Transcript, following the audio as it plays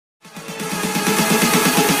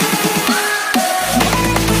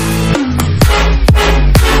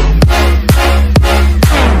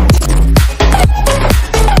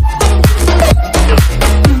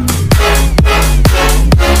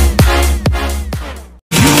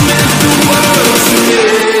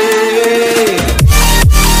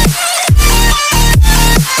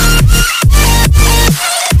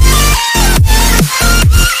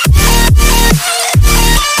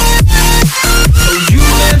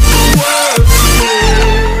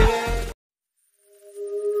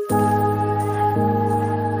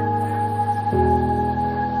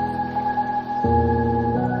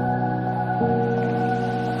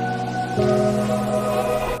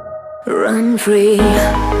free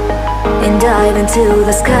and dive into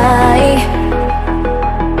the sky.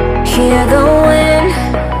 Hear the wind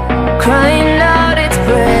crying out its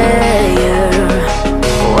prayer.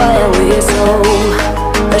 Why are we so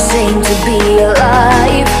ashamed to be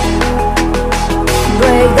alive?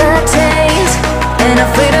 Break the chains and our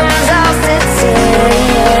freedom's ours to take.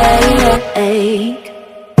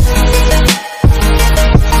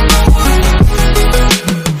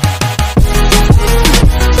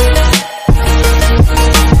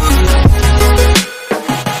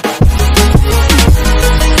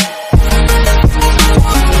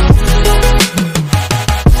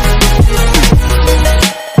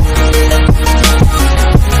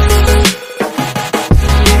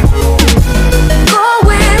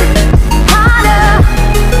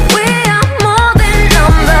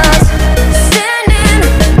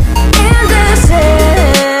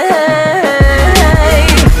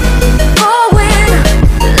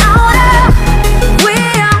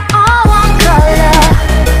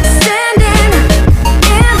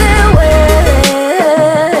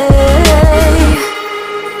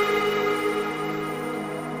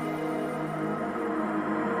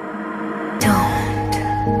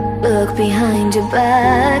 Look behind your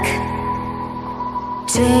back.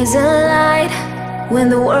 Chase a light when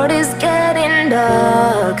the world is getting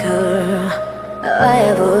darker. I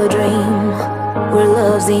have a dream where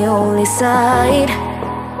love's the only side.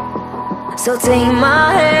 So take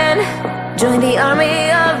my hand, join the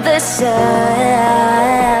army of the shadows.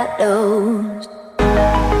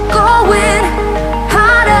 Going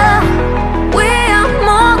harder, we are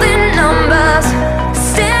more than numbers.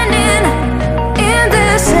 Standing in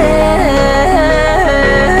this hate.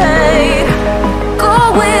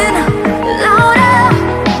 Going louder,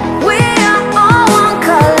 we are all one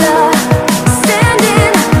color.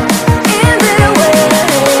 Standing in their way.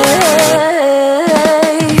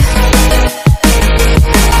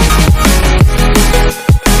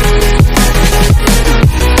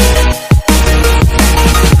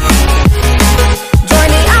 Join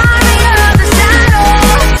the army of the shadows.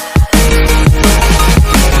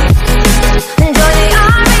 Join the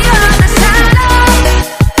army of the shadows.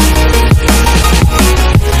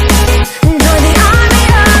 Join the army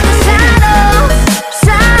of the shadows.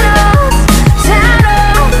 Shadows,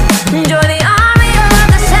 shadows. Join the army of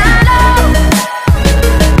the shadows.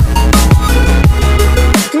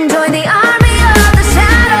 Join the army of the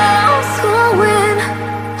shadows. Going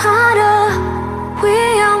harder, we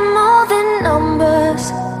are more than numbers.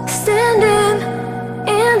 Standing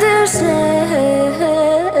in their shade.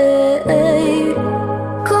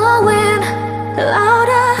 Going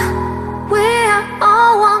louder, we are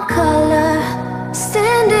all one color.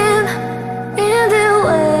 Standing in their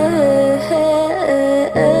way.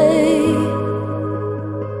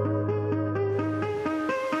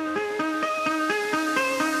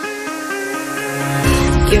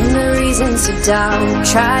 Give me reasons to doubt,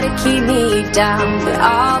 try to keep me down, but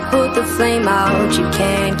I'll put the flame out, you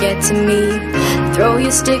can't get to me. Throw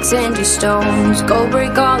your sticks and your stones, go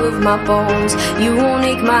break all of my bones. You won't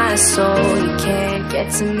ache my soul, you can't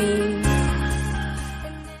get to me.